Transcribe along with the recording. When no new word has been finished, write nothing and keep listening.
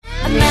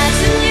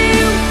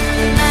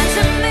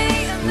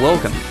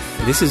Welcome.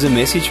 This is a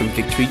message from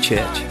Victory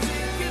Church.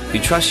 We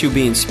trust you'll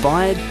be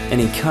inspired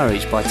and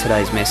encouraged by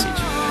today's message.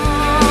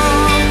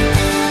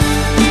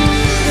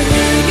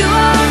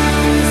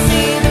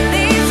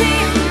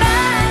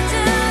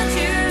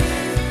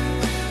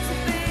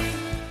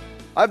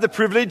 I have the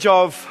privilege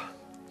of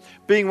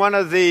being one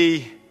of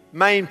the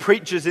main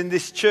preachers in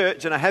this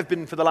church, and I have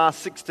been for the last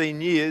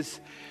 16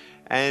 years.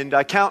 And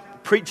I count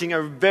preaching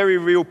a very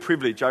real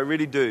privilege, I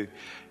really do.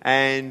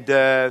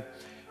 And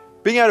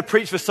being able to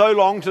preach for so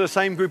long to the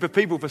same group of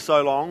people for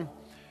so long,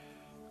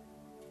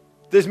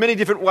 there's many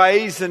different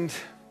ways and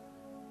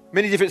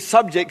many different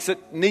subjects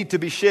that need to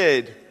be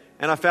shared.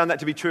 And I found that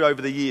to be true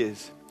over the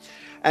years.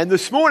 And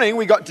this morning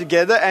we got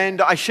together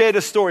and I shared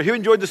a story. Who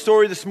enjoyed the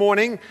story this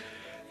morning?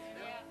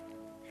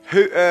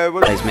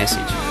 Today's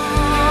message.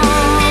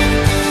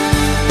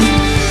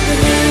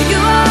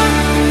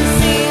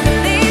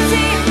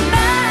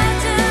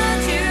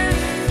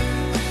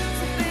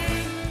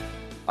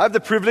 I have the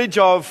privilege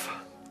of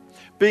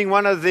being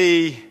one of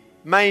the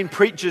main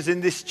preachers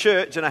in this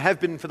church, and I have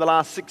been for the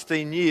last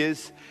 16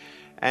 years.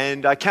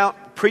 And I count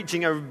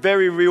preaching a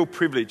very real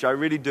privilege, I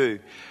really do.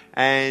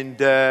 And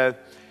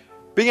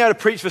being able to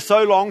preach for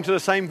so long to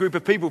the same group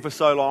of people for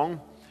so long,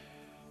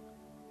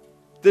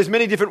 there's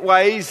many different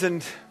ways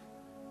and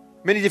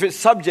many different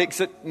subjects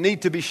that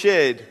need to be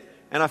shared.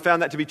 And I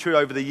found that to be true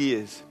over the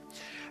years.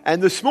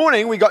 And this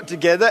morning we got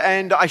together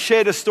and I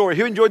shared a story.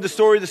 Who enjoyed the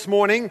story this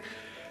morning?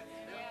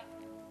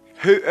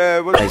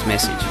 Today's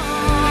message.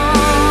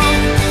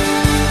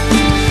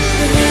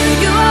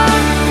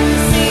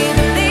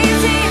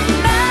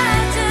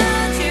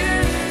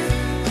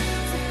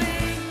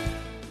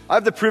 I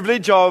have the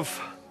privilege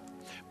of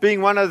being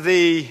one of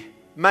the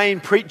main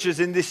preachers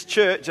in this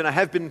church, and I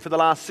have been for the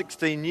last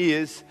 16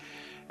 years.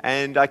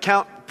 And I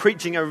count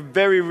preaching a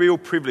very real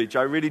privilege,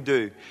 I really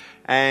do.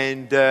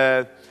 And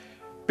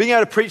being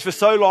able to preach for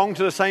so long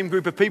to the same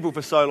group of people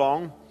for so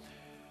long,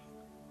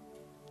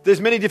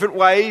 there's many different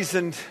ways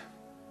and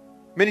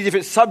many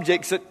different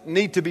subjects that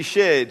need to be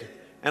shared.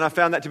 And I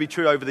found that to be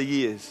true over the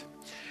years.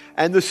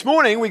 And this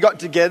morning we got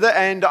together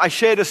and I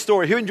shared a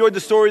story. Who enjoyed the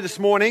story this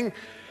morning?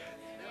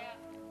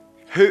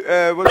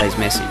 Today's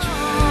message.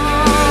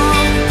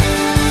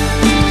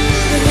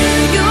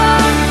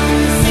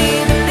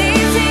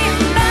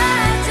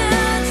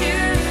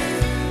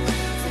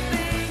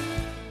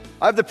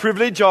 I have the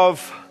privilege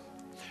of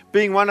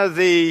being one of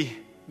the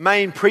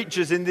main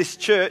preachers in this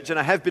church, and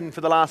I have been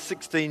for the last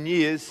 16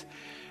 years.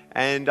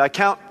 And I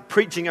count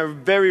preaching a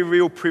very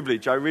real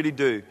privilege, I really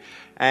do.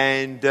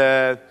 And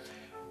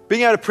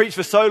being able to preach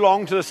for so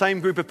long to the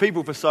same group of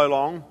people for so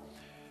long,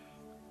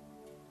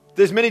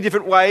 there's many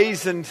different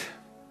ways and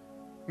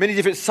many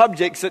different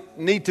subjects that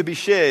need to be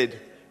shared.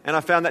 And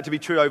I found that to be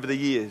true over the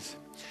years.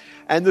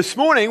 And this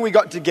morning we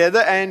got together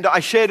and I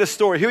shared a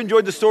story. Who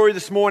enjoyed the story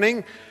this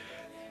morning?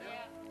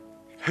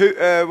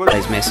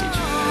 Today's message.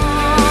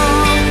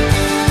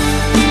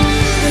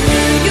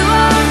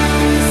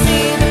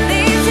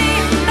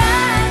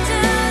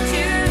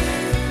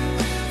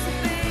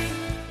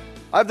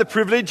 I have the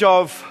privilege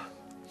of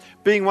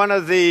being one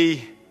of the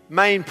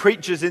main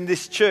preachers in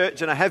this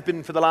church, and I have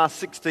been for the last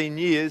 16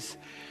 years.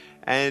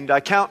 And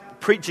I count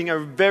preaching a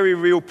very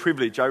real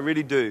privilege, I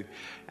really do.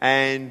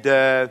 And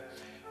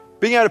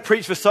being able to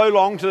preach for so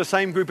long to the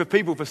same group of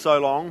people for so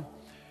long,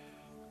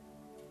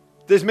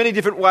 there's many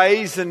different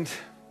ways and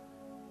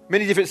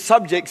many different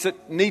subjects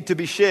that need to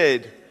be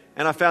shared.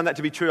 And I found that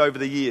to be true over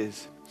the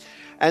years.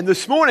 And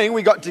this morning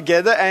we got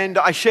together and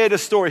I shared a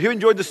story. Who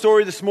enjoyed the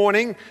story this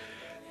morning?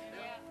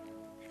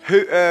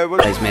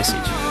 Today's message.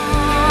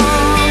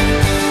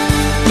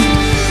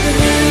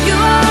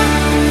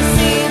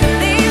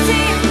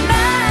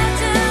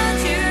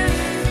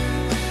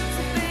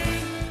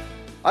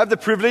 I have the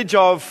privilege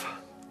of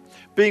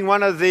being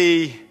one of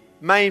the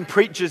main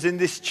preachers in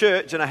this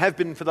church, and I have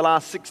been for the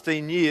last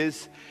 16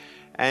 years.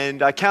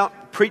 And I count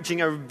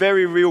preaching a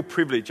very real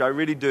privilege, I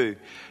really do.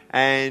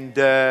 And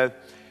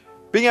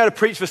being able to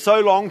preach for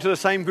so long to the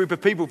same group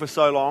of people for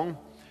so long,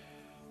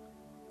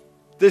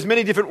 there's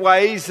many different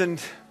ways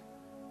and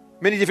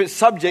many different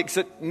subjects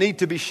that need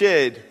to be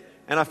shared.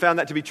 And I found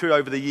that to be true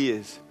over the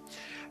years.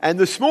 And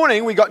this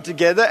morning we got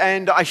together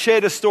and I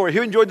shared a story.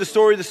 Who enjoyed the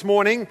story this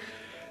morning?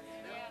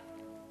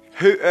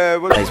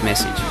 Today's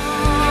message.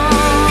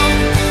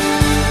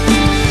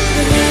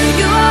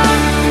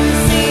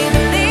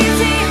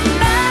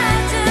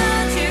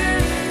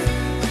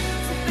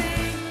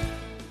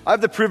 I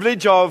have the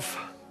privilege of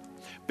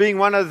being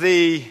one of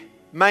the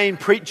main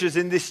preachers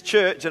in this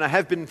church, and I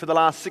have been for the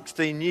last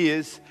 16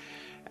 years.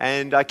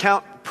 And I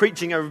count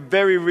preaching a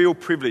very real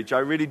privilege, I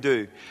really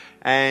do.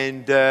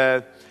 And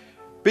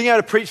being able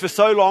to preach for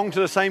so long to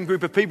the same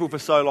group of people for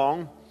so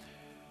long,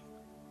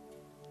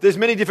 there's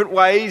many different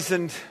ways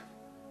and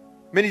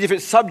many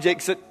different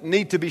subjects that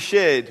need to be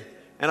shared.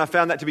 And I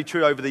found that to be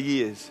true over the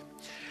years.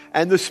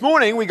 And this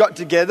morning we got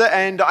together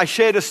and I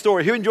shared a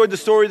story. Who enjoyed the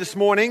story this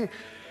morning?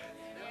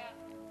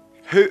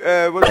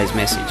 Today's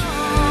message.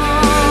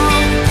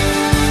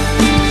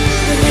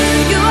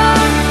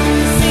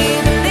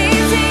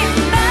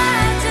 I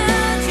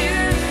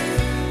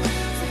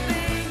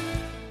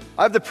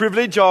I have the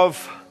privilege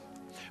of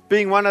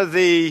being one of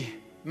the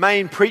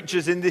main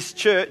preachers in this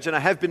church, and I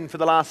have been for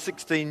the last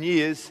 16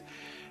 years.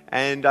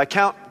 And I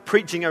count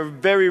preaching a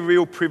very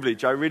real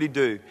privilege. I really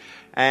do.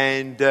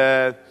 And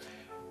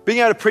being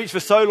able to preach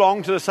for so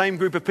long to the same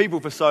group of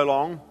people for so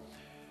long,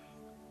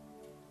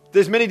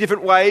 there's many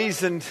different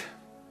ways and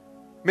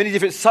many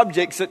different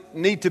subjects that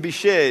need to be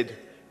shared.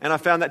 And I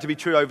found that to be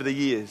true over the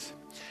years.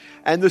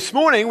 And this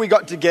morning we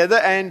got together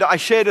and I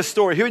shared a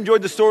story. Who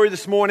enjoyed the story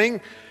this morning?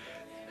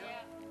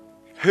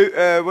 Who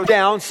was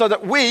down so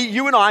that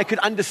you and I could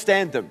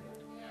understand them.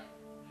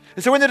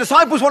 And so when the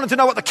disciples wanted to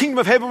know what the kingdom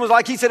of heaven was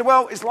like, he said,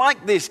 well, it's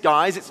like this,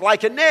 guys. It's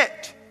like a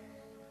net.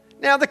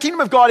 Now, the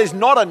kingdom of God is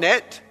not a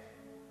net,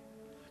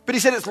 but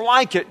he said it's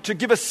like it to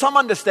give us some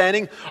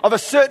understanding of a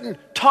certain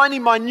tiny,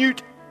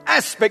 minute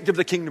aspect of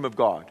the kingdom of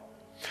God.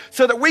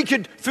 So that we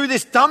could, through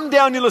this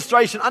dumbed-down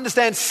illustration,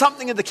 understand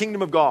something of the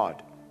kingdom of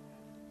God.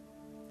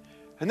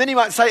 And then he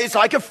might say, it's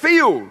like a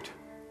field.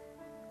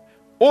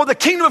 Or the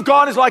kingdom of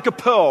God is like a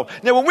pearl.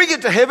 Now, when we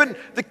get to heaven,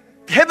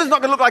 heaven's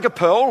not going to look like a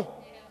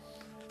pearl.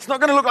 It's not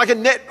going to look like a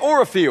net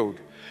or a field.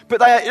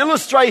 But they are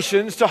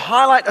illustrations to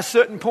highlight a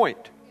certain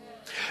point.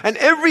 And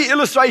every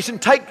illustration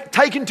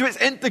taken to its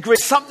nth degree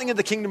is something of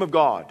the kingdom of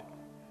God.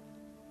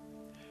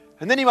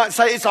 And then he might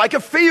say, it's like a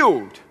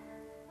field.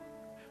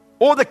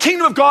 Or the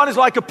kingdom of God is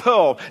like a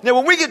pearl. Now,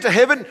 when we get to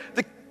heaven,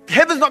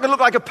 heaven's not going to look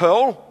like a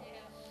pearl.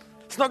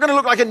 It's not going to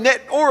look like a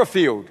net or a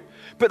field.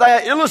 But they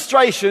are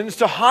illustrations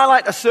to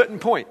highlight a certain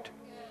point.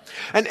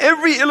 And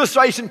every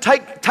illustration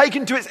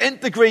taken to its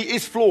nth degree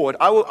is flawed.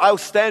 I'll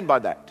stand by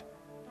that.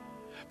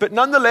 But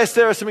nonetheless,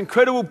 there are some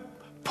incredible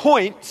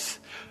points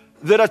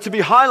that are to be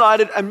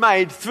highlighted and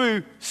made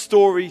through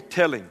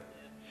storytelling.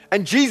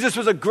 And Jesus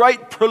was a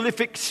great,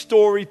 prolific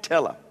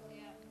storyteller.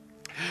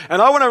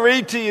 And I want to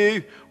read to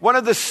you one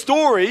of the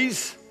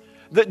stories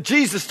that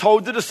Jesus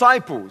told the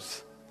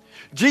disciples.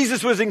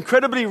 Jesus was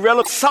incredibly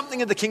relevant to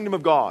something of the kingdom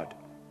of God.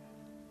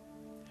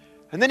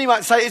 And then he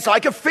might say, it's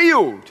like a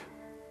field.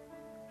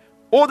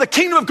 Or the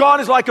kingdom of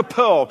God is like a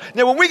pearl.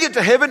 Now, when we get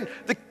to heaven,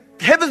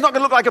 heaven's not going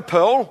to look like a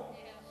pearl.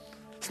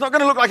 It's not going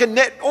to look like a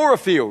net or a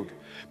field.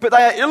 But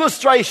they are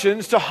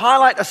illustrations to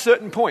highlight a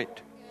certain point.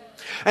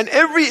 And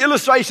every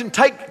illustration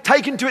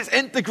taken to its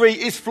nth degree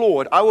is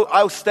flawed.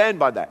 I'll stand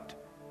by that.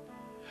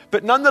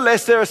 But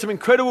nonetheless, there are some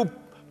incredible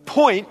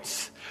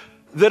points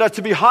that are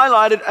to be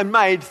highlighted and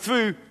made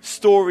through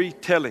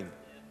storytelling.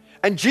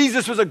 And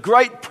Jesus was a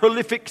great,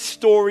 prolific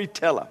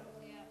storyteller.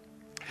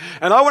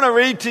 And I want to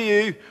read to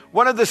you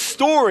one of the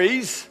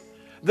stories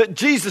that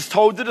Jesus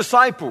told the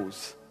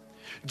disciples.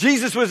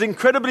 Jesus was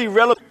incredibly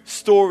relevant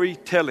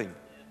storytelling.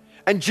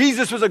 And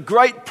Jesus was a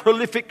great,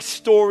 prolific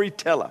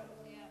storyteller.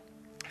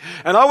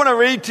 And I want to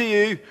read to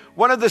you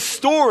one of the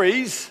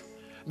stories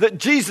that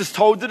Jesus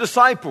told the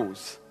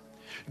disciples.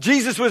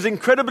 Jesus was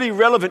incredibly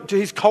relevant to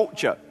his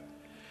culture.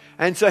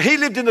 And so he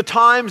lived in the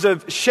times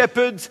of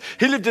shepherds.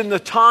 He lived in the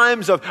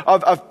times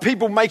of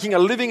people making a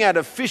living out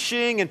of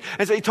fishing. And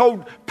so he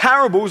told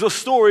parables or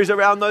stories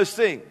around those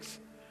things.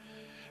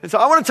 And so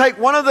I want to take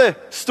one of the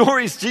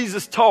stories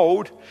Jesus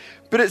told,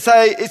 but it's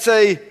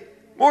a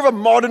more of a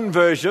modern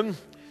version.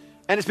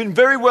 And it's been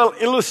very well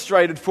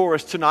illustrated for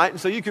us tonight.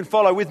 And so you can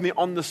follow with me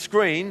on the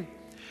screen.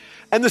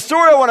 And the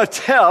story I want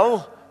to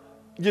tell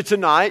you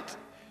tonight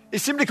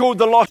is simply called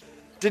The Lost.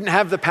 Didn't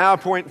have the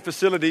PowerPoint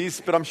facilities,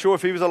 but I'm sure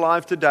if he was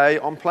alive today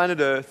on planet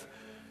Earth,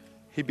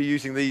 he'd be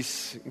using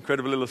these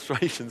incredible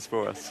illustrations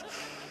for us.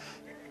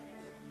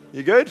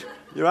 You good?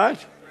 You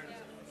right?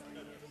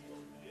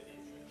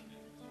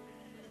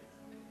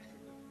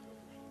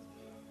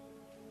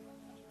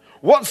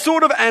 What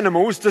sort of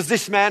animals does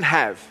this man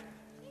have?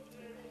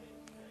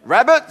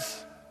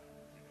 Rabbits?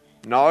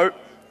 No,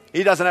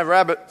 he doesn't have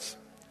rabbits.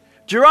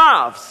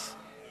 Giraffes?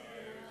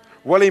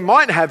 Well, he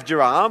might have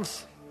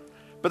giraffes,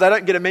 but they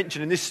don't get a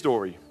mention in this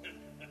story.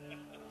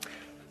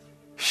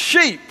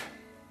 Sheep.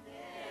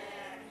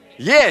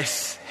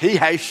 Yes, he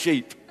has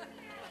sheep.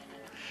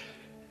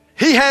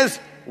 He has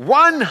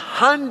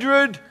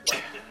 100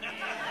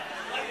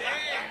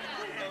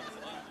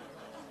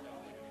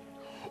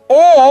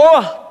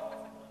 or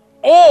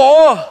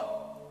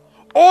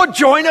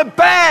join a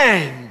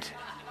band.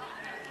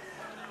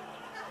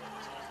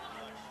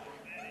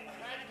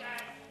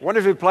 Wonder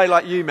if he'd play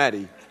like you,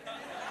 Maddie.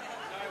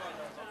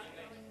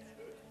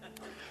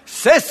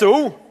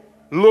 Cecil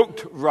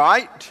looked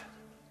right.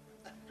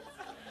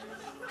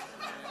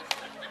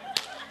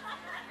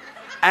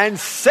 And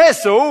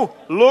Cecil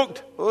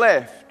looked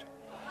left.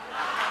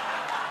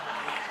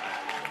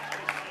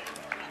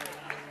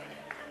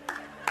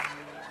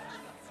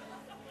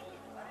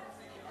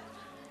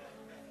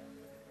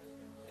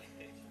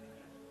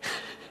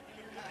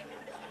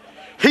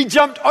 He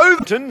jumped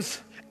over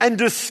mountains and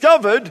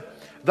discovered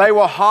they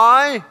were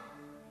high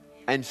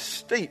and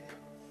steep.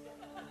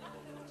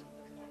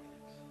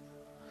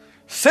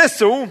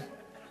 Cecil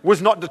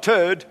was not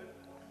deterred.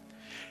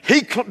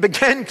 He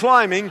began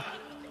climbing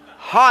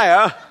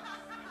higher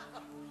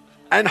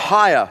and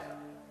higher.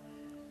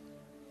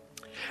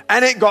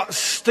 And it got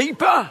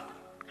steeper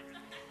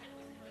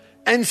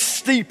and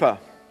steeper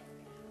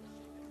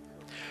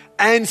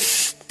and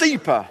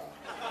steeper.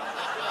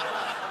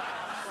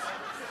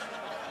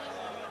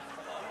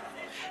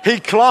 He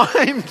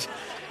climbed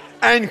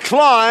and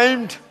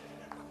climbed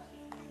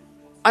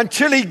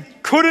until he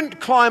couldn't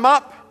climb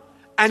up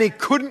and he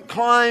couldn't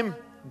climb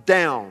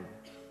down.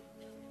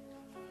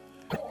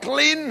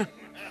 Glenn,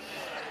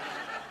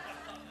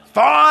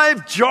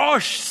 5,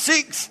 Josh,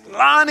 6,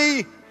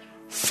 Lani,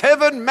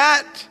 7,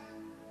 Matt,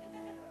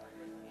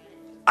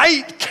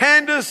 8,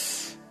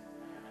 Candace,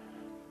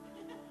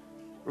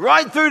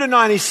 right through to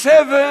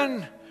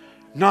 97,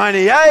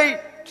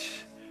 98,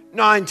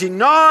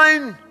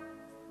 99.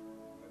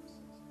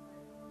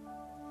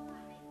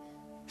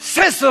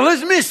 Cecil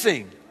is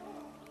missing.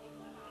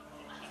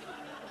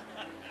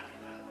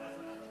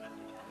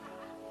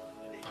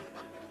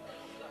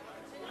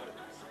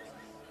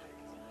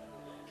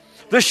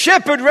 The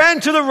shepherd ran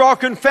to the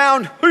rock and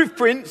found hoof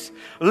prints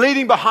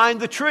leading behind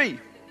the tree.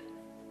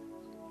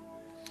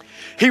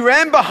 He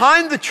ran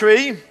behind the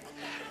tree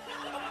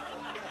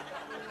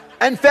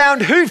and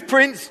found hoof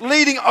prints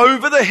leading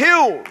over the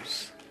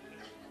hills.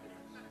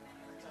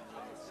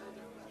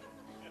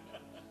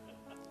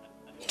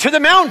 To the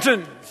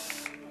mountains.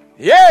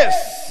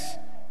 Yes,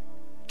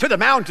 to the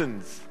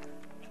mountains.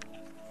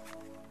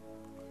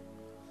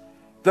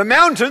 The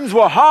mountains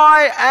were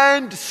high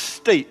and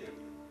steep.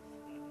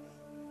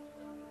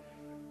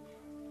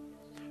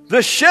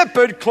 The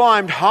shepherd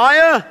climbed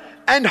higher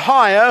and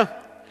higher,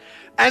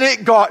 and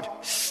it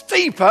got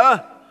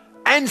steeper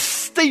and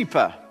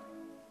steeper.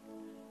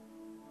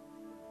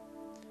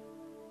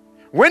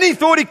 When he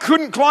thought he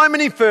couldn't climb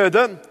any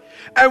further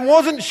and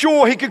wasn't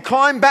sure he could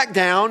climb back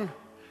down,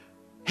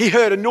 he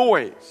heard a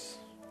noise.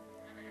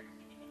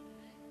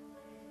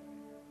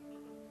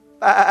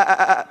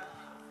 Bah.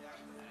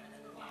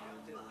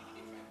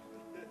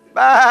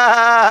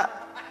 Bah.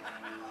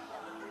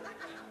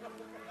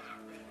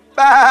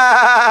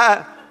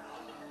 Bah.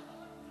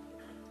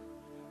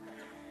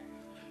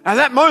 At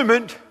that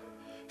moment,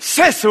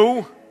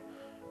 Cecil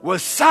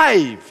was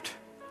saved.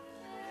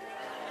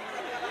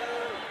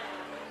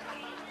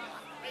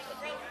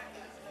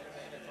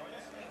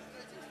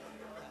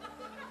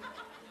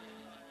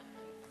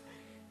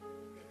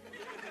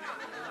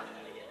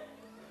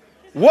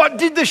 What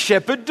did the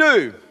shepherd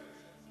do?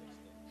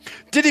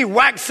 Did he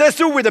whack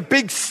Cecil with a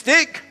big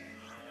stick?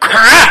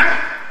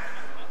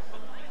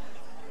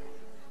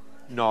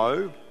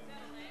 No.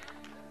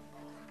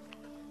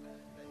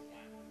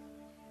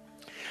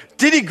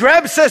 Did he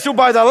grab Cecil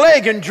by the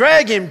leg and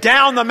drag him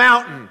down the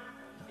mountain?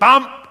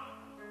 Bump,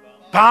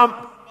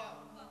 bump,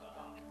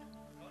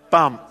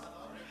 bump.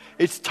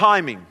 It's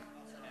timing.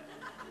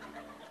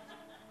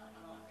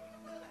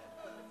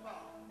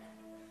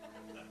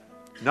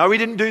 No, he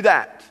didn't do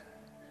that.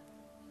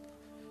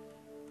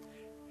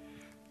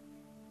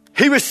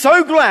 He was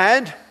so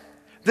glad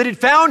that he'd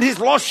found his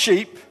lost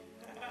sheep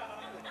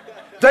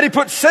that he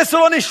put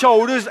Cecil on his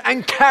shoulders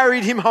and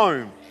carried him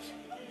home.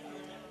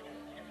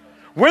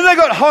 When they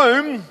got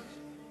home,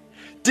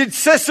 did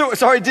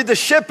the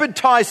shepherd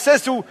tie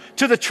Cecil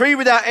to the tree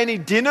without any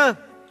dinner?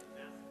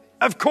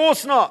 Of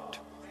course not.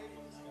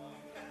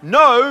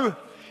 No,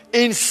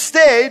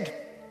 instead,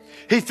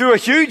 he threw a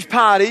huge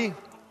party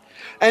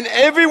and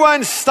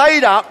everyone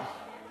stayed up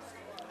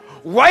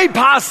way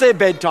past their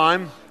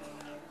bedtime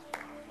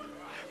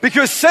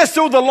because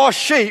Cecil, the lost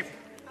sheep,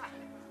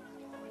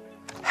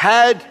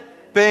 had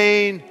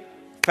been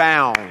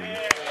found.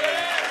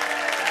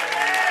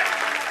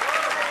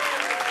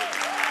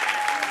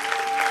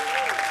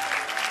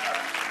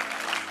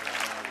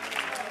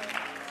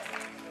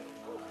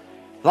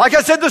 Like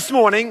I said this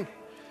morning,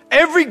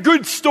 every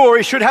good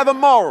story should have a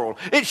moral.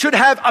 It should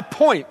have a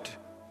point.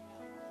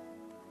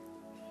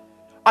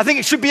 I think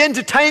it should be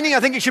entertaining.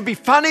 I think it should be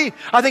funny.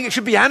 I think it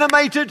should be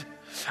animated.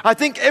 I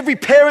think every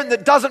parent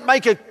that doesn't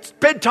make a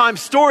bedtime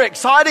story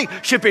exciting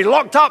should be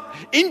locked up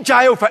in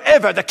jail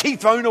forever, the key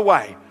thrown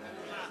away.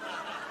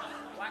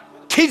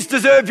 Kids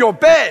deserve your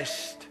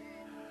best.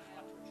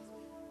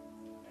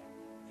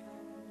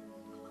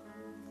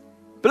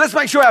 But let's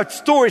make sure our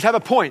stories have a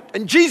point.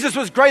 And Jesus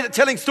was great at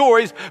telling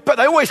stories, but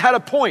they always had a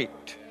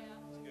point.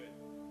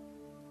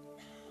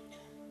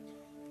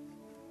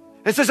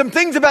 And so some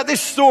things about this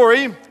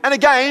story, and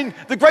again,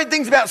 the great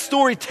things about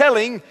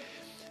storytelling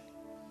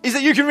is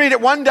that you can read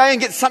it one day and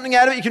get something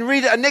out of it. You can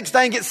read it the next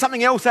day and get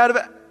something else out of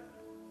it.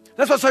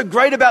 That's what's so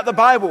great about the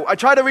Bible. I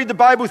try to read the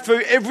Bible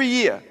through every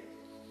year.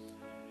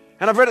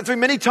 And I've read it through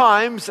many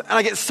times, and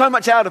I get so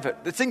much out of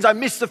it. The things I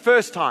missed the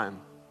first time.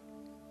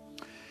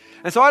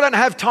 And so I don't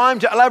have time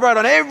to elaborate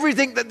on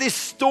everything that this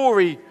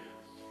story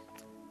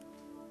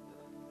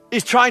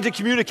is trying to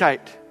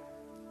communicate.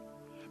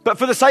 But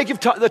for the sake of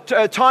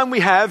the time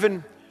we have,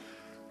 and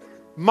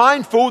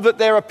mindful that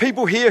there are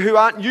people here who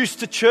aren't used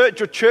to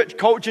church or church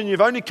culture, and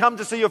you've only come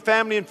to see your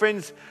family and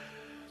friends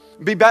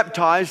be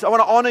baptized, I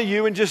want to honor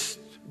you and just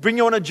bring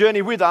you on a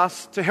journey with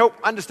us to help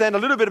understand a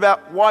little bit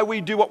about why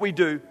we do what we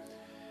do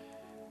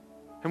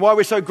and why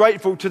we're so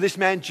grateful to this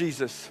man,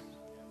 Jesus.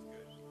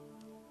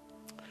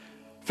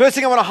 First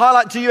thing I want to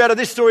highlight to you out of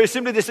this story is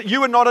simply this, that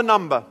you are not a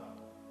number.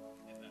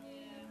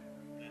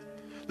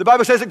 The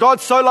Bible says that God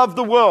so loved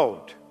the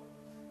world.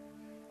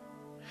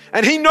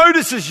 And He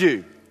notices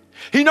you.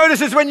 He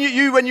notices when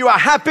you are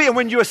happy and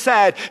when you are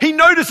sad. He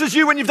notices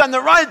you when you've done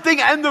the right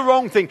thing and the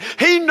wrong thing.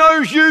 He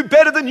knows you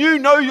better than you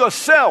know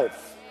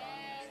yourself.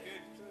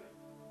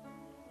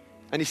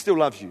 And He still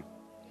loves you.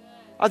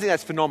 I think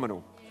that's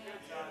phenomenal.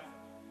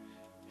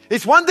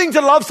 It's one thing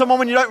to love someone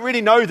when you don't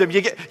really know them. You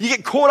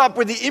get caught up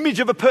with the image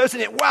of a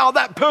person. Wow,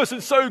 that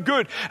person's so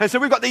good. And so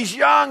we've got these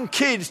young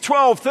kids,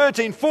 12,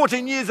 13,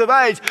 14 years of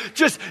age,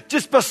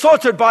 just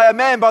besotted by a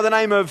man by the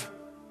name of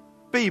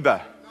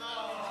Bieber.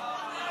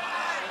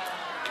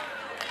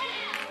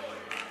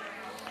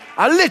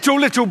 A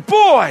little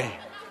boy.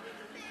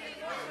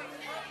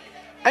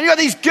 And you got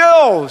these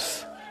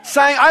girls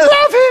saying, I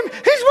love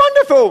him, he's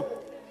wonderful.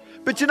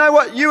 But you know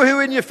what? You who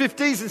are in your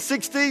 50s and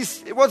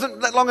 60s, it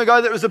wasn't that long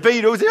ago that it was the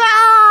Beatles.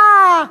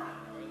 Ah!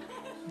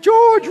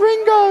 George,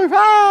 Ringo,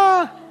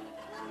 ah!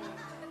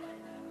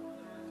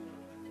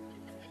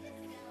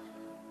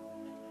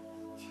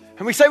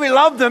 And we say we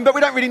love them, but we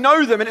don't really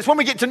know them. And it's when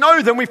we get to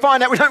know them, we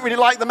find out we don't really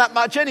like them that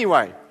much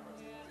anyway.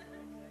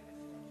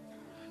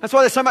 That's why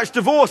there's so much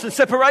divorce and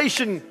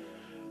separation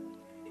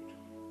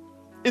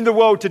in the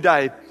world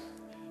today.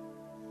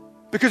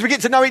 Because we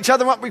get to know each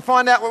other and what we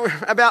find out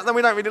about them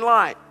we don't really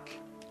like.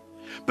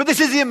 But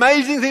this is the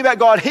amazing thing about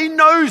God. He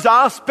knows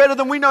us better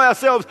than we know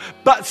ourselves,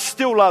 but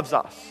still loves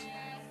us.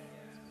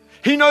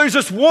 He knows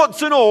us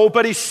warts and all,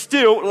 but He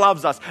still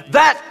loves us.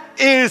 That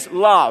is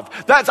love.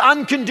 That's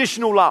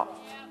unconditional love.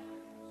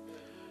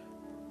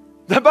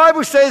 The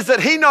Bible says that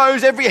He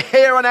knows every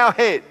hair on our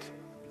head.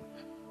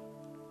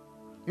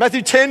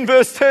 Matthew 10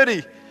 verse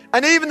 30.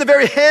 And even the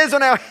very hairs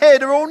on our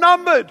head are all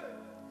numbered.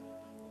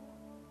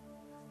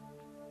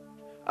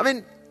 I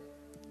mean,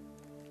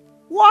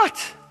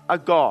 what a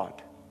God.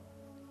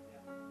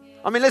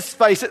 I mean, let's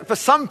face it, for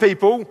some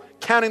people,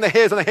 counting the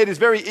hairs on the head is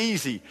very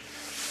easy.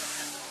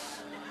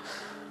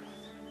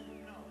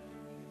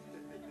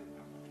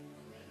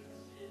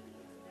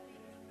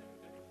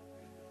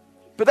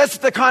 But that's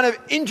the kind of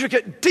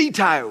intricate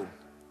detail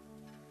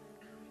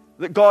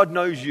that God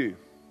knows you.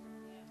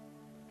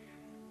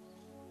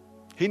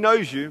 He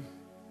knows you.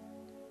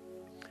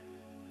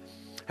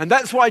 And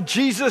that's why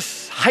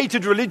Jesus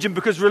hated religion,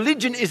 because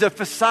religion is a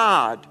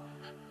facade.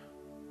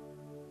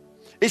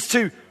 It's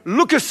to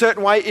look a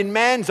certain way in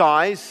man's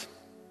eyes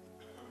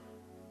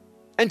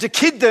and to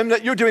kid them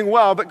that you're doing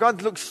well, but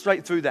God looks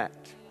straight through that.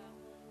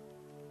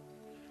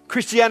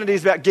 Christianity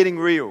is about getting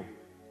real.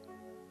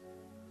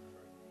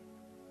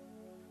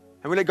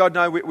 And we let God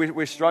know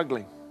we're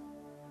struggling.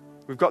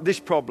 We've got this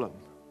problem.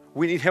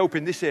 We need help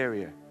in this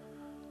area.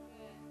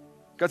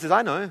 God says,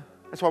 I know.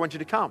 That's why I want you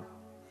to come.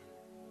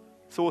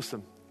 It's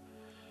awesome.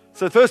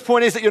 So the first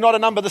point is that you're not a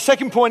number. The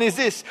second point is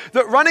this,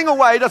 that running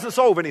away doesn't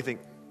solve anything.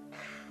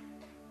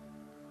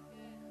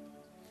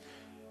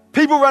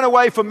 People run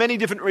away for many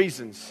different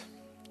reasons.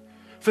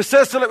 For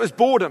Cecil, it was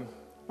boredom.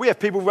 We have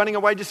people running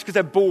away just because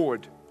they're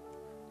bored.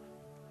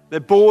 They're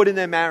bored in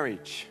their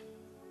marriage.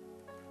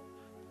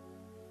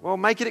 Well,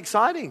 make it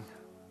exciting.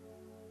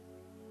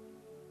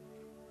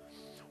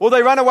 Or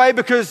they run away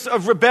because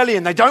of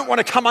rebellion. They don't want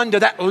to come under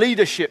that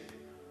leadership.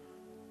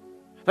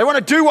 They want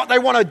to do what they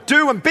want to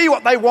do and be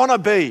what they want to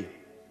be.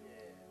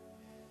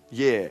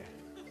 Yeah.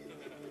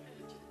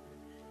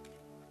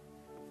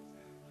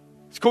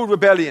 It's called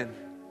rebellion.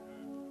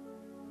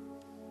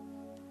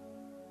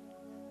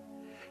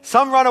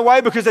 Some run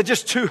away because they're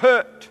just too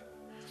hurt.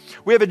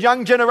 We have a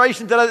young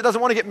generation today that doesn't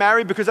want to get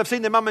married because they've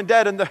seen their mum and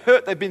dad and the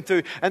hurt they've been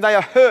through, and they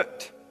are hurt.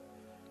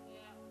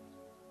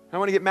 They don't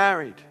want to get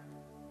married.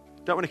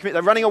 Don't want to commit.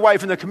 They're running away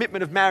from the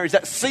commitment of marriage.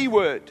 That C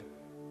word.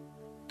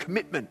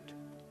 Commitment.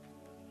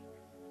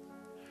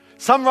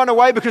 Some run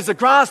away because the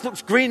grass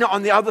looks greener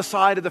on the other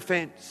side of the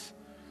fence.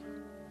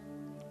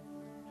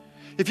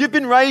 If you've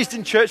been raised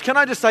in church, can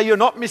I just say you're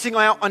not missing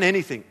out on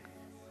anything.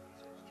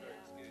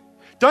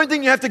 Don't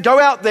think you have to go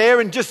out there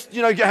and just,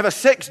 have a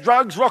sex,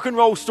 drugs, rock and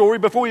roll story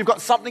before you've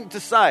got something to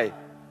say.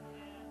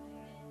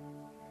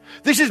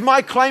 This is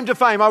my claim to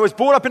fame. I was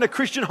brought up in a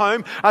Christian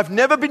home. I've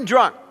never been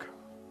drunk.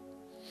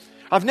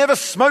 I've never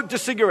smoked a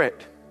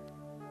cigarette.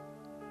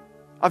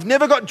 I've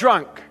never got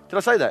drunk. Did I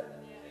say that?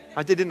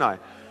 I did, didn't I?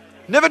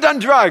 Never done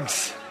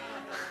drugs.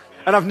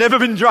 And I've never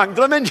been drunk.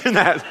 Did I mention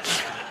that?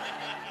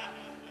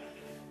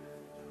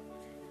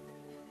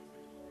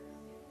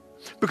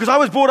 Because I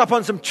was brought up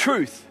on some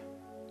truth.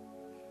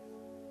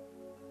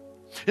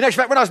 In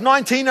actual fact, when I was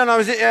 19 and I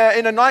was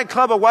in a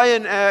nightclub away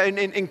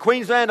in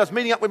Queensland, I was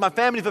meeting up with my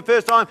family for the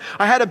first time.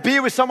 I had a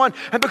beer with someone,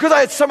 and because I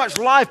had so much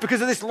life,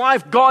 because of this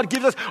life God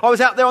gives us, I was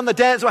out there on the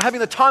dance floor having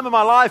the time of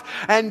my life,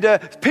 and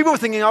people were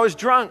thinking I was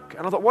drunk.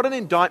 And I thought, what an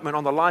indictment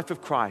on the life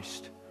of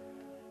Christ.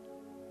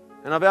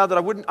 And I vowed that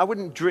I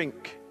wouldn't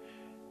drink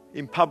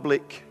in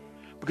public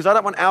because I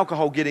don't want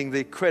alcohol getting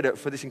the credit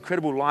for this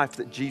incredible life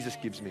that Jesus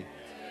gives me.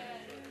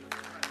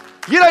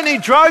 You don't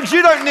need drugs.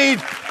 You don't need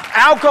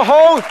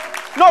alcohol.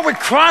 Not with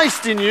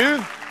Christ in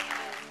you.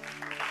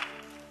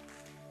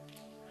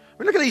 I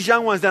Look at these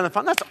young ones down the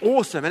front. That's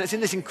awesome. And it's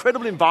in this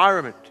incredible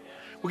environment.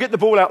 We'll get the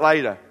ball out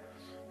later.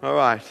 All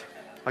right.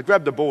 I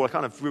grabbed the ball. I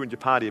kind of ruined your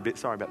party a bit.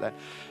 Sorry about that.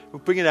 We'll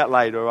bring it out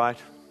later, all right?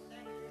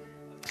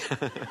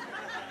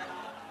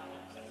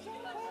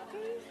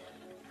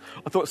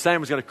 I thought Sam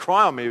was going to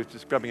cry on me with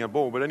just grabbing a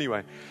ball, but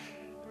anyway.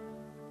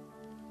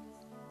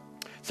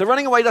 So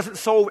running away doesn't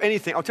solve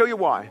anything. I'll tell you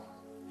why.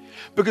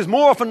 Because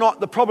more often than not,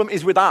 the problem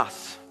is with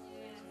us.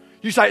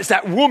 You say, it's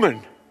that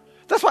woman.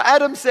 That's what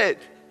Adam said.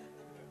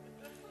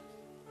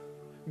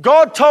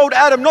 God told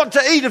Adam not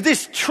to eat of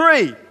this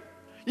tree.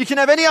 You can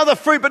have any other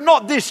fruit, but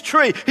not this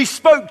tree. He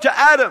spoke to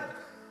Adam.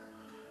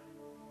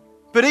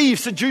 But Eve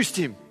seduced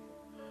him.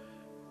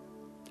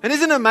 And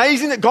isn't it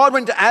amazing that God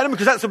went to Adam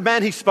because that's the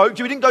man he spoke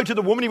to? He didn't go to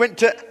the woman, he went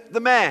to the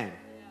man.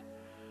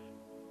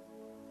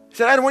 He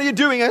said, Adam, what are you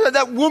doing? I said,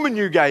 that woman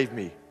you gave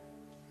me.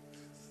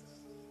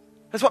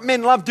 That's what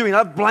men love doing. They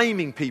love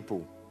blaming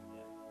people.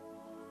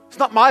 It's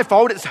not my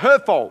fault, it's her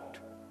fault.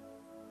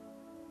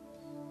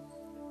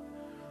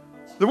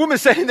 The woman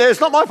sitting there, it's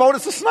not my fault,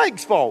 it's the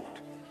snake's fault.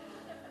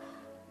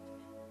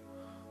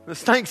 The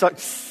snake's like,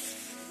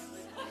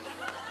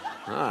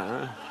 I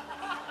don't know.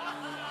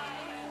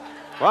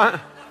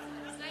 What?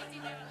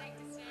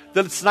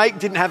 The snake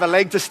didn't have a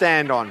leg to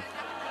stand on.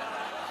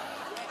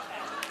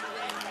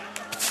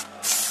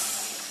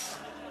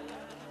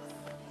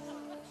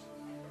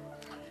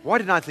 Why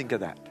didn't I think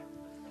of that?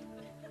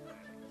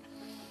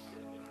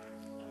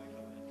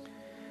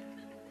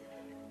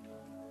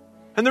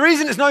 And the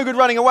reason it's no good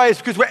running away is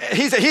because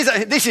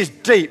this is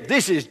deep.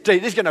 This is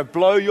going to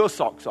blow your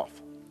socks off.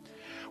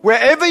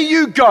 Wherever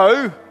you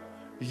go,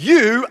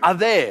 you are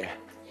there.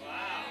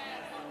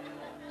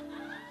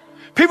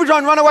 People try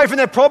and run away from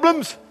their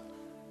problems,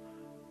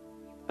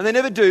 and they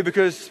never do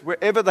because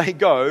wherever they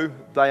go,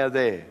 they are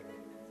there.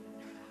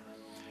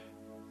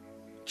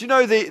 Do you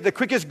know the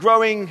quickest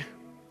growing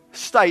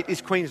state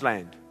is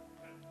Queensland?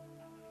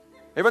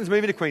 Everyone's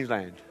moving to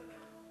Queensland.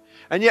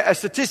 And yet a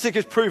statistic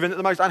has proven that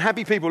the most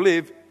unhappy people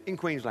live in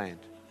Queensland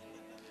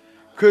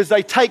because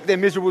they take their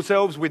miserable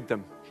selves with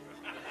them.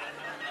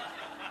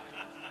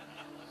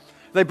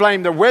 They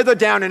blame the weather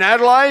down in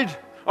Adelaide.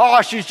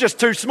 Oh, she's just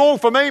too small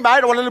for me, mate.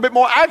 I want a little bit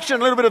more action,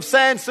 a little bit of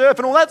sand surf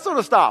and all that sort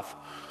of stuff.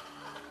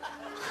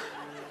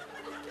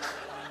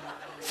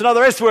 It's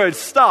another S word,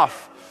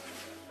 stuff.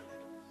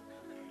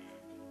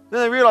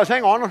 Then they realise,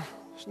 hang on,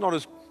 it's not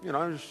as,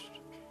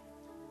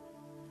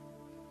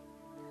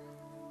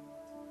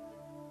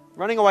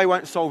 running away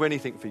won't solve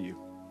anything for you.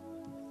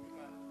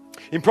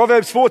 In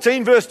Proverbs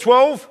 14, verse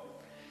 12,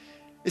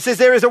 it says,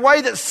 there is a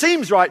way that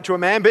seems right to a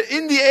man, but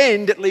in the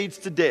end it leads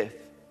to death.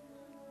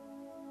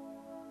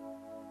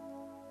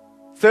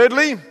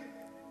 Thirdly,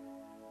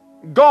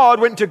 God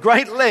went to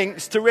great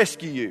lengths to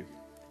rescue you.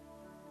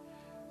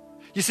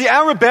 You see,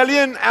 our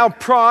rebellion, our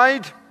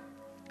pride,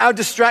 our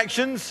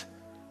distractions,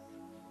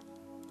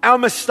 our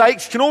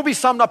mistakes can all be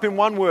summed up in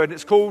one word, and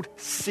it's called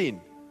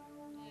sin.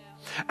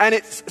 And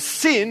it's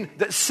sin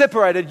that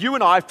separated you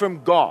and I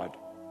from God.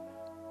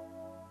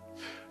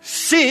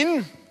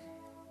 Sin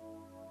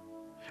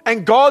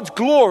and God's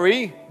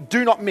glory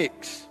do not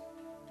mix.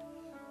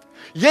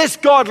 Yes,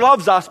 God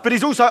loves us, but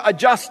He's also a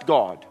just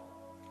God.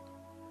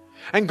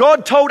 And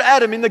God told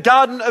Adam in the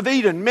Garden of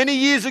Eden many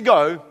years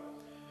ago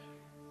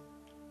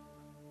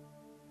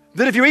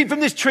that if you eat from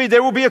this tree,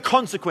 there will be a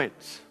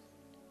consequence.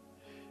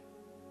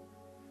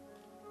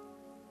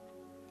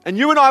 And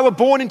you and I were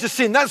born into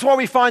sin. That's why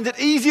we find it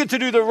easier to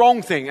do the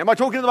wrong thing. Am I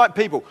talking to the right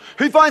people?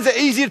 Who finds it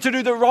easier to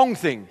do the wrong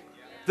thing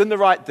than the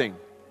right thing?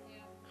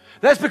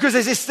 That's because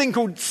there's this thing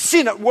called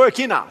sin at work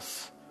in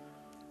us.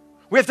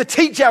 We have to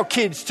teach our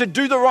kids to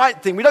do the right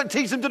thing. We don't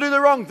teach them to do the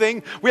wrong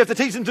thing. We have to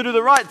teach them to do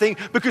the right thing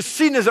because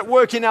sin is at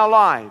work in our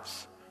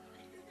lives.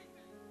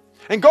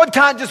 And God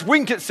can't just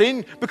wink at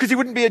sin because He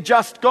wouldn't be a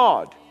just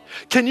God.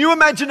 Can you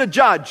imagine a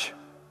judge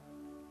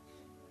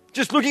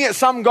just looking at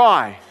some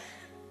guy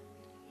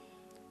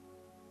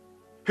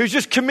who's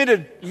just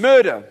committed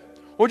murder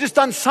or just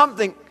done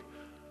something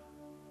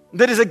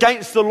that is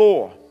against the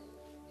law,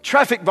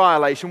 traffic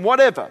violation,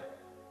 whatever,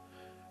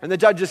 and the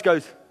judge just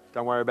goes,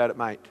 don't worry about it,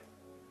 mate.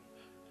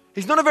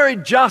 He's not a very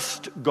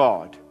just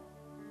God.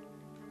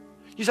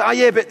 You say, oh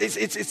yeah, but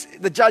it's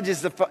the judge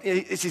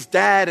it's his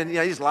dad and he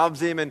just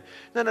loves him. And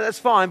no, that's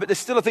fine, but there's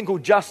still a thing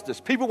called justice.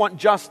 People want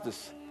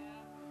justice.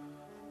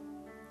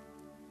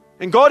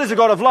 And God is a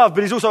God of love,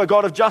 but He's also a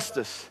God of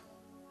justice.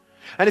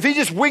 And if He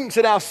just winks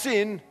at our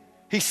sin,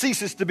 He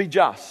ceases to be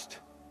just.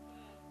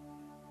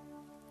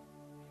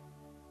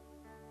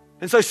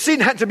 And so sin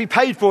had to be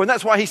paid for, and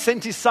that's why He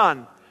sent His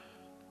Son.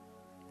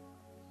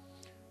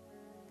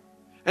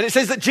 And it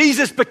says that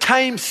Jesus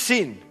became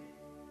sin.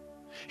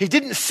 He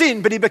didn't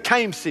sin, but He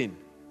became sin.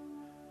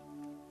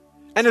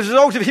 And as a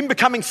result of Him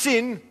becoming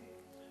sin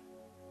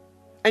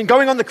and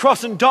going on the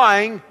cross and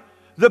dying,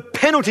 the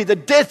penalty, the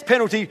death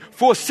penalty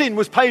for sin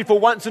was paid for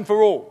once and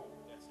for all.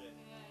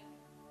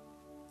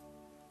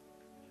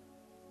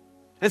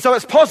 And so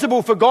it's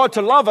possible for God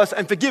to love us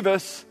and forgive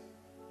us,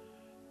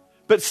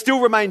 but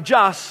still remain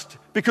just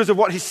because of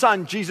what His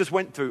Son Jesus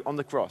went through on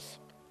the cross.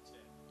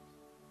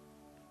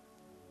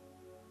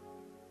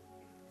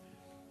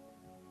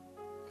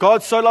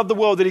 God so loved the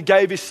world that he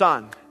gave his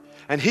son.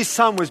 And his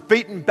son was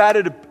beaten,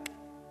 battered,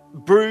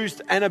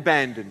 bruised, and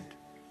abandoned.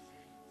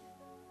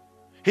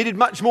 He did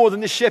much more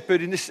than this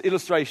shepherd in this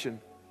illustration.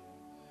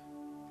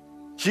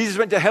 Jesus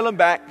went to hell and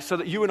back so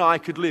that you and I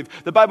could live.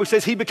 The Bible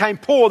says he became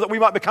poor that we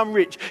might become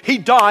rich. He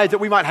died that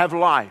we might have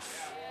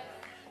life.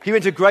 He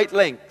went to great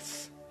lengths.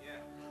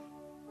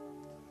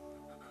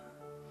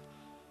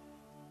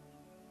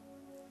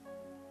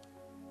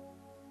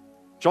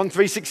 John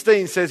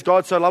 3:16 says,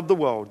 God so loved the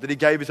world that he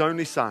gave his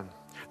only son,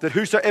 that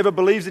whosoever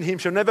believes in him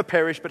shall never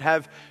perish but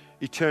have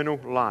eternal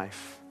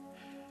life.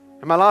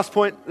 And my last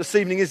point this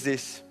evening is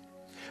this,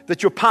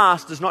 that your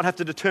past does not have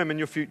to determine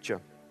your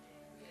future.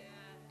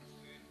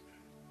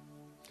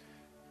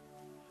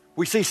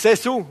 We see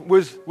Cecil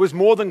was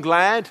more than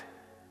glad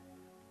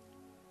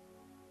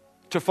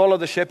to follow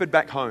the shepherd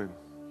back home.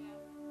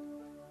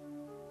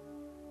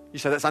 You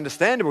say that's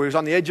understandable. He was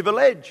on the edge of a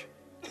ledge,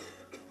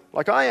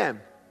 like I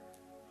am.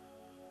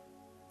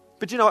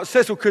 But you know what?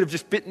 Cecil could have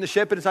just bitten the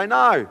shepherd and say,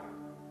 no.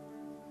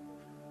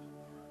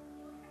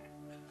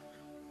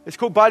 It's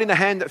called biting the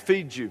hand that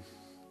feeds you.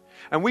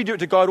 And we do it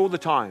to God all the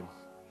time.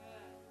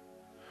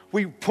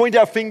 We point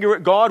our finger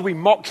at God. We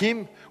mock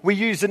him. We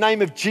use the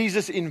name of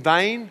Jesus in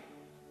vain.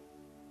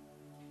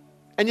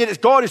 And yet it's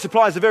God who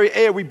supplies the very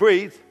air we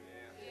breathe.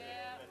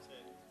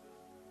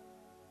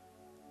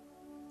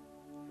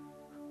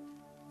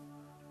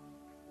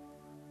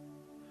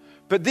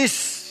 But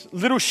this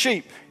little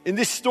sheep in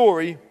this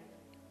story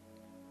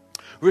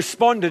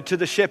responded to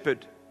the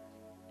shepherd.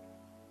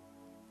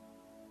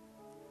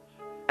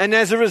 And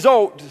as a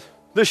result,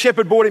 the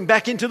shepherd brought him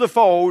back into the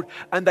fold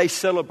and they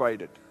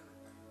celebrated.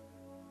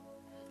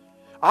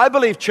 I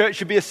believe church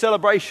should be a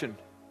celebration.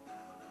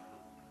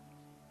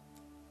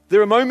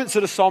 There are moments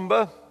that are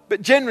somber,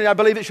 but generally I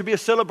believe it should be a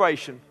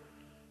celebration.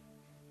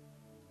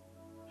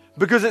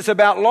 Because it's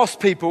about lost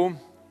people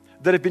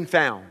that have been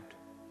found.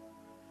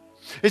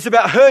 It's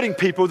about hurting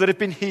people that have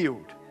been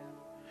healed.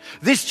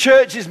 This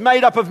church is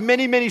made up of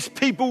many, many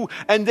people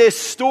and their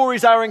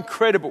stories are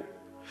incredible.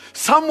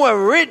 Some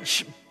were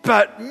rich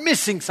but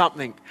missing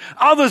something.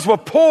 Others were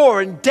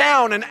poor and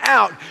down and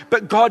out,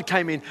 but God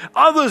came in.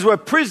 Others were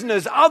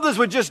prisoners. Others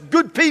were just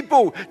good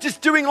people,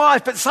 just doing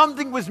life, but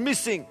something was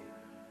missing.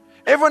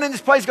 Everyone in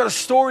this place got a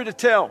story to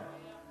tell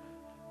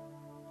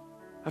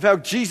of how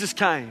Jesus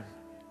came.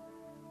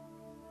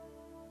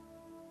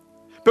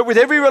 But with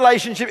every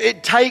relationship,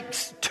 it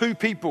takes two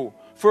people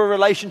for a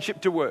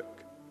relationship to work.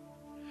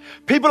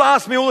 People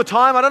ask me all the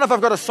time, I don't know if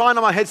I've got a sign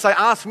on my head say,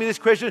 ask me this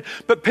question,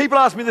 but people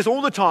ask me this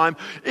all the time.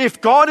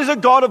 If God is a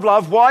God of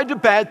love, why do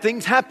bad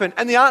things happen?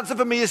 And the answer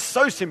for me is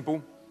so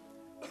simple.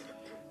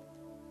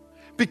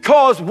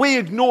 Because we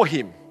ignore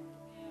him.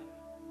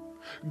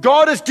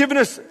 God has given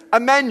us a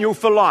manual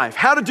for life,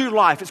 how to do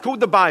life. It's called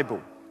the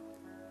Bible.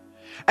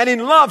 And in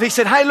love, he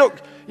said, hey,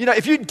 look, you know,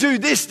 if you do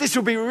this, this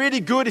will be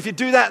really good. If you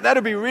do that,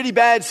 that'll be really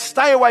bad.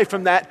 Stay away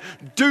from that.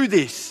 Do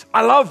this.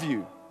 I love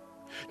you.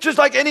 Just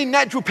like any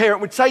natural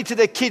parent would say to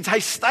their kids,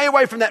 hey, stay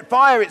away from that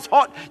fire. It's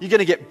hot. You're going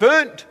to get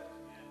burnt.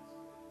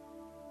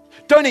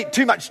 Don't eat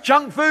too much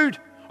junk food.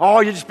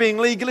 Oh, you're just being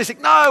legalistic.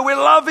 No, we're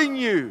loving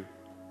you.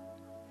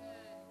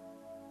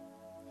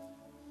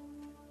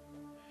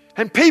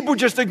 And people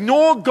just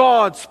ignore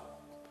God's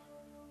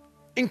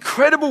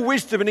incredible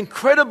wisdom and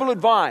incredible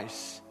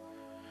advice.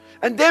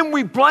 And then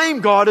we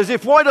blame God as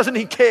if, why doesn't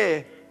he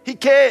care? He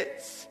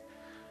cares.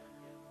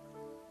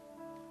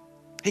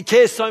 He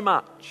cares so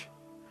much.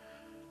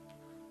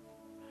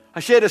 I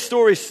shared a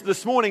story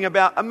this morning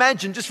about,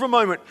 imagine just for a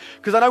moment,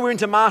 because I know we're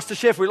into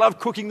MasterChef, we love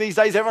cooking these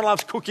days, everyone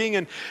loves cooking,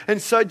 and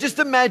so just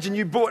imagine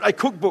you bought a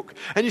cookbook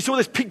and you saw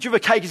this picture of a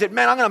cake, you said,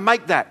 man, I'm going to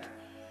make that.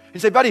 You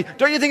say, buddy,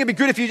 don't you think it'd be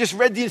good if you just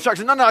read the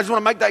instructions? No, I just want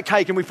to make that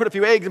cake, and we put a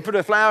few eggs and put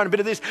a flour and a bit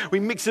of this, we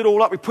mix it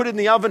all up, we put it in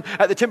the oven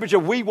at the temperature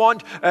we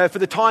want, for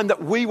the time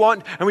that we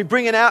want, and we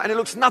bring it out and it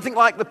looks nothing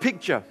like the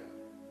picture.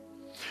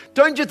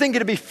 Don't you think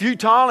it'd be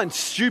futile and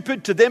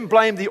stupid to then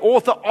blame the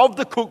author of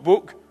the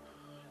cookbook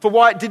for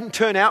why it didn't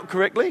turn out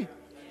correctly?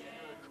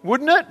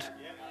 Wouldn't it?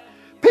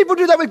 People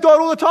do that with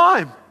God all the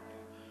time.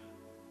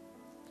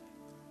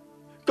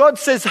 God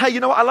says, hey,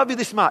 you know what? I love you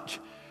this much.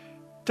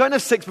 Don't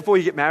have sex before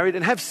you get married,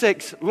 and have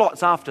sex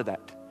lots after that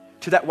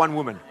to that one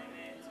woman.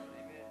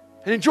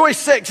 And enjoy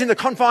sex in the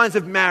confines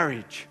of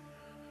marriage.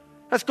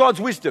 That's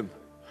God's wisdom.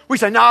 We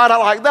say, no, I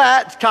don't like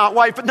that. Can't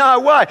wait for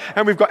no way.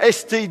 And we've got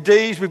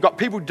STDs. We've got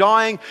people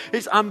dying.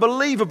 It's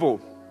unbelievable.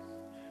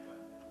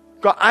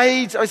 Got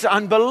AIDS. It's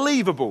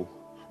unbelievable.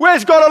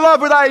 Where's God of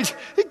love with AIDS?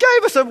 He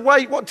gave us a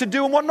way what to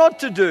do and what not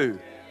to do.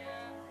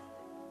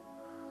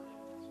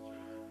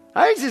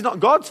 AIDS is not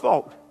God's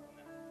fault.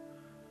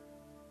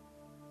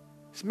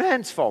 It's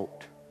man's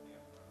fault.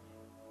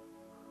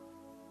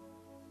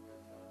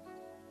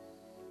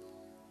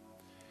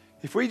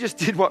 If we just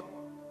did what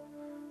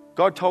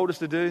God told us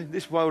to do,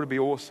 this world would be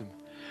awesome.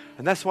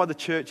 And that's why the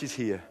church is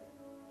here.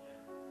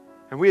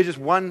 And we are just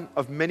one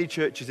of many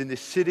churches in this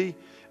city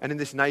and in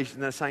this nation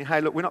that are saying, hey,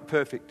 look, we're not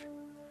perfect.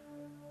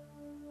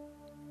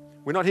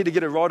 We're not here to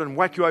get a rod and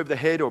whack you over the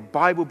head or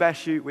Bible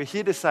bash you. We're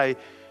here to say,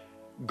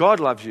 God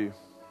loves you.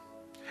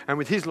 And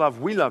with his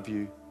love, we love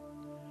you.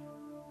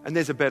 And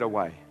there's a better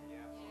way.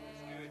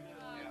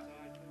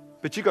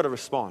 But you've got to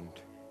respond.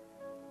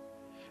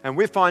 And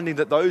we're finding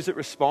that those that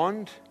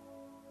respond,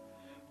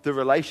 the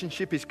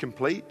relationship is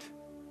complete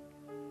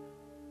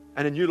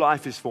and a new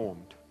life is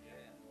formed.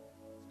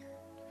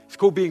 It's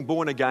called being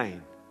born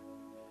again.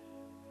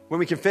 When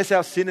we confess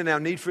our sin and our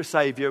need for a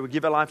Savior, we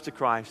give our lives to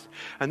Christ.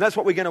 And that's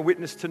what we're going to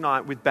witness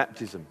tonight with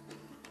baptism.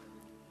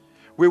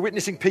 We're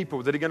witnessing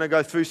people that are going to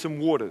go through some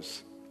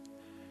waters.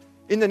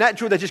 In the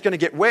natural, they're just going to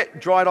get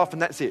wet, dried off,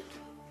 and that's it.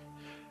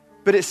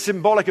 But it's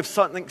symbolic of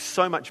something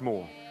so much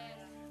more.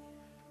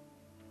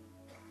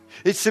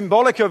 It's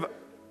symbolic of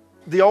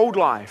the old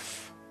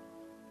life.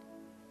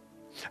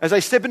 As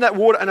they step in that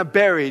water and are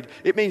buried,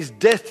 it means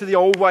death to the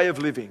old way of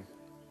living.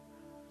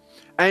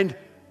 And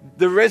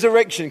the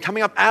resurrection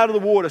coming up out of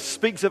the water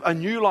speaks of a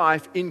new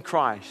life in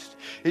Christ.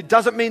 It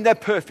doesn't mean they're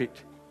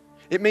perfect.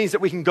 It means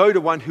that we can go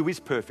to one who is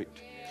perfect,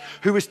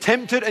 who was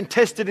tempted and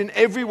tested in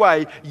every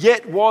way,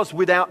 yet was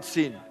without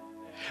sin.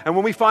 And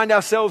when we find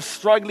ourselves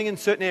struggling in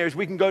certain areas,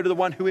 we can go to the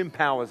one who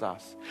empowers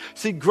us.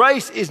 See,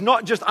 grace is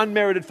not just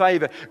unmerited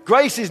favor.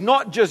 Grace is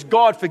not just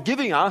God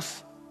forgiving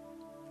us.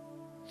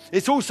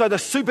 It's also the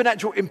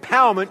supernatural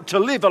empowerment to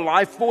live a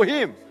life for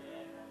him.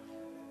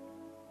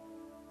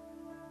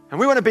 And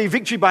we want to be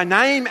victory by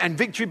name and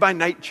victory by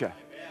nature.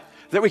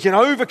 That we can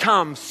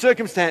overcome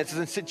circumstances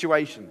and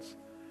situations.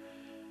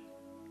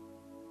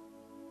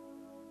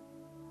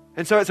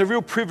 And so it's a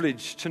real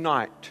privilege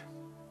tonight.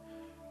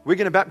 We're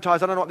going to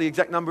baptize, I don't know what the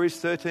exact number is,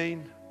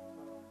 13,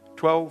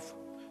 12.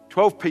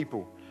 12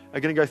 people are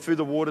going to go through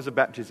the waters of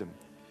baptism.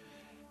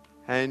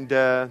 And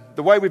the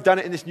way we've done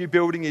it in this new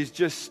building is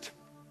just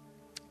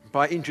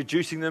by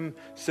introducing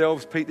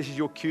themselves. Pete, this is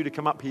your cue to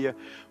come up here.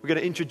 We're going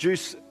to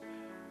introduce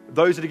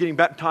those that are getting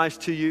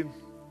baptized to you.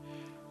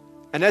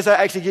 And as they're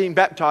actually getting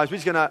baptized, we're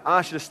just going to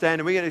ask you to stand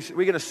and we're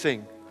going to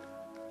sing.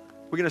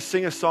 We're going to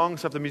sing a song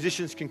so if the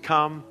musicians can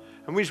come.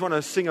 And we just want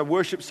to sing a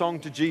worship song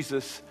to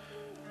Jesus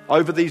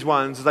over these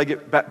ones as they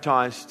get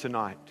baptized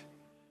tonight.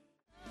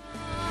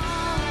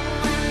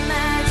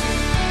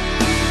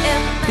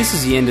 This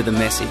is the end of the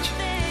message.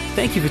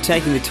 Thank you for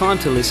taking the time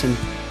to listen,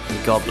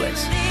 and God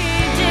bless.